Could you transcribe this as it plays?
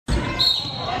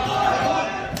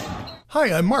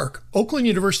Hi, I'm Mark, Oakland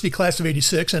University class of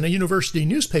 '86 and a university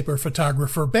newspaper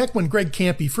photographer back when Coach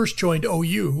Kampe first joined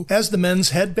OU as the men's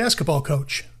head basketball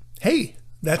coach. Hey,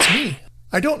 that's me.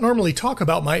 I don't normally talk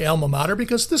about my alma mater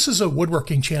because this is a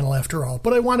woodworking channel after all,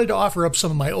 but I wanted to offer up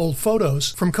some of my old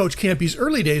photos from Coach Kampe's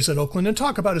early days at Oakland and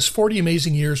talk about his 40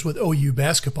 amazing years with OU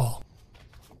basketball.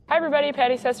 Hi everybody,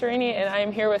 Patty Cesarini, and I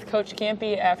am here with Coach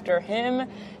Kampe after him,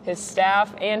 his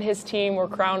staff, and his team were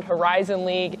crowned Horizon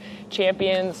League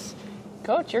champions.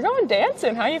 Coach, you're going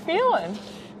dancing. How you feeling?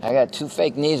 I got 2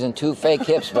 fake knees and 2 fake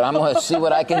hips, but I'm going to see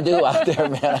what I can do out there,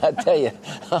 man, I tell you.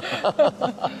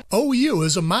 OU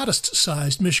is a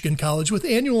modest-sized Michigan college with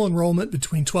annual enrollment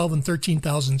between 12 and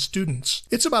 13,000 students.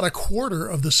 It's about a quarter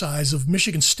of the size of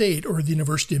Michigan State or the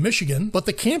University of Michigan, but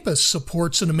the campus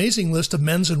supports an amazing list of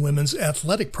men's and women's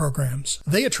athletic programs.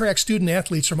 They attract student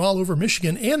athletes from all over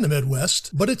Michigan and the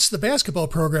Midwest, but it's the basketball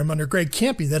program under Coach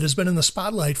Kampe that has been in the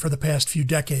spotlight for the past few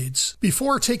decades.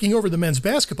 Before taking over the men's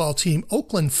basketball team,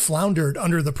 Oakland floundered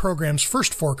under the program's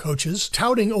first 4 coaches,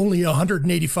 touting only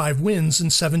 185 wins in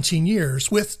 17 years,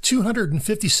 with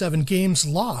 257 games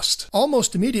lost.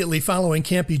 Almost immediately following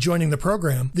Kampe joining the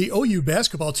program, the OU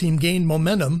basketball team gained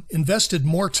momentum, invested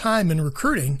more time in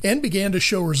recruiting, and began to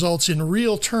show results in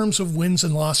real terms of wins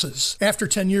and losses. After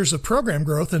 10 years of program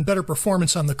growth and better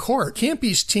performance on the court,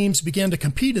 Kampe's teams began to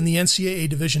compete in the NCAA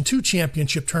Division II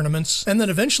championship tournaments, and then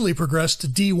eventually progressed to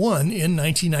D1 in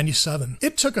 1997.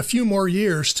 It took a few more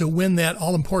years to win that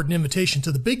all-important invitation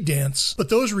to the big dance, but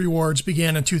those rewards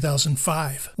began in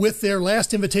 2005. With their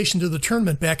last invitation to the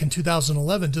tournament back in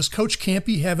 2011, does Coach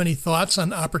Kampe have any thoughts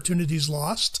on opportunities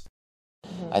lost?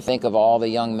 I think of all the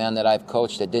young men that I've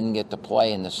coached that didn't get to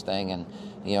play in this thing, and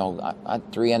I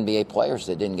 3 NBA players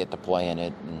that didn't get to play in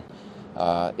it,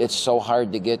 and it's so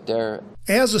hard to get there.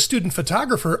 As a student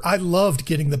photographer, I loved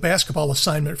getting the basketball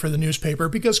assignment for the newspaper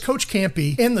because Coach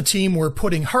Kampe and the team were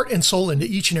putting heart and soul into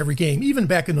each and every game, even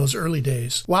back in those early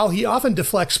days. While he often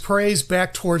deflects praise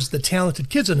back towards the talented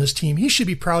kids on his team, he should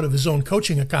be proud of his own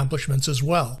coaching accomplishments as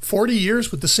well. 40 years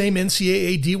with the same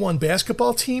NCAA D1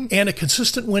 basketball team and a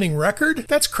consistent winning record?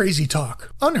 That's crazy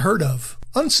talk. Unheard of.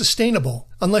 Unsustainable,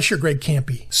 unless you're Coach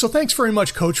Kampe. So thanks very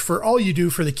much, Coach, for all you do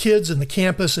for the kids and the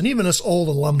campus and even us old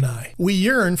alumni. We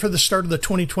yearn for the start of the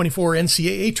 2024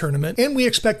 NCAA tournament, and we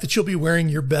expect that you'll be wearing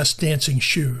your best dancing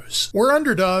shoes. We're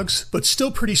underdogs, but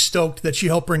still pretty stoked that you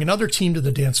helped bring another team to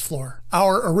the dance floor.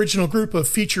 Our original group of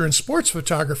feature and sports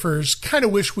photographers kind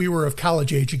of wish we were of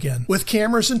college age again, with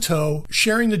cameras in tow,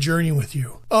 sharing the journey with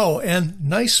you. Oh, and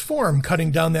nice form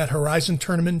cutting down that Horizon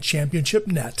Tournament championship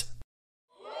net.